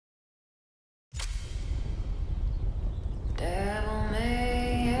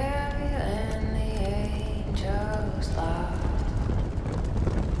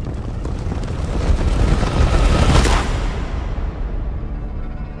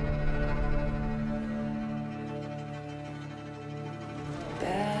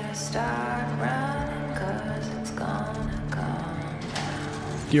start running, 'cause it's gonna come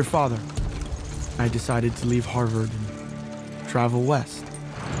down. Dear Father, I decided to leave Harvard and travel west.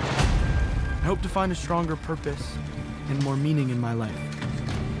 I hope to find a stronger purpose and more meaning in my life.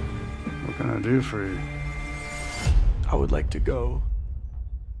 What can I do for you? I would like to go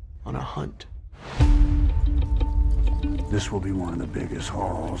on a hunt. This will be one of the biggest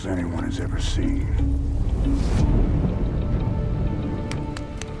hauls anyone has ever seen.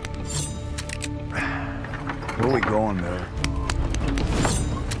 Where are we going, Miller?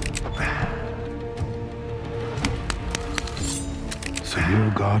 So you're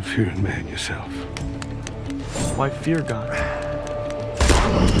a God-fearing man yourself. Why fear God?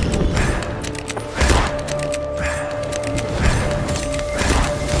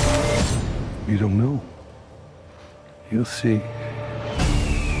 You don't know. You'll see.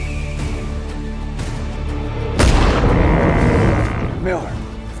 Miller,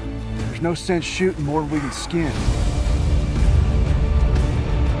 there's no sense shooting more than we can skin.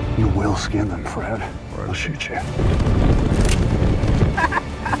 You will skin them, Fred, or I'll shoot you.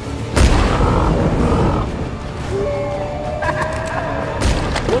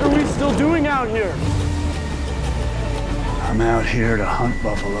 What are we still doing out here? I'm out here to hunt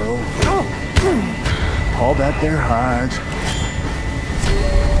buffalo. Haul back their hides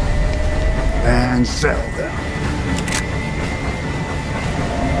and sell them.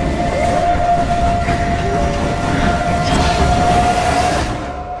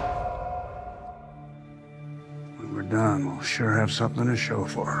 When we're done, we'll sure have something to show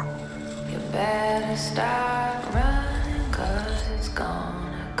for them. You better start running.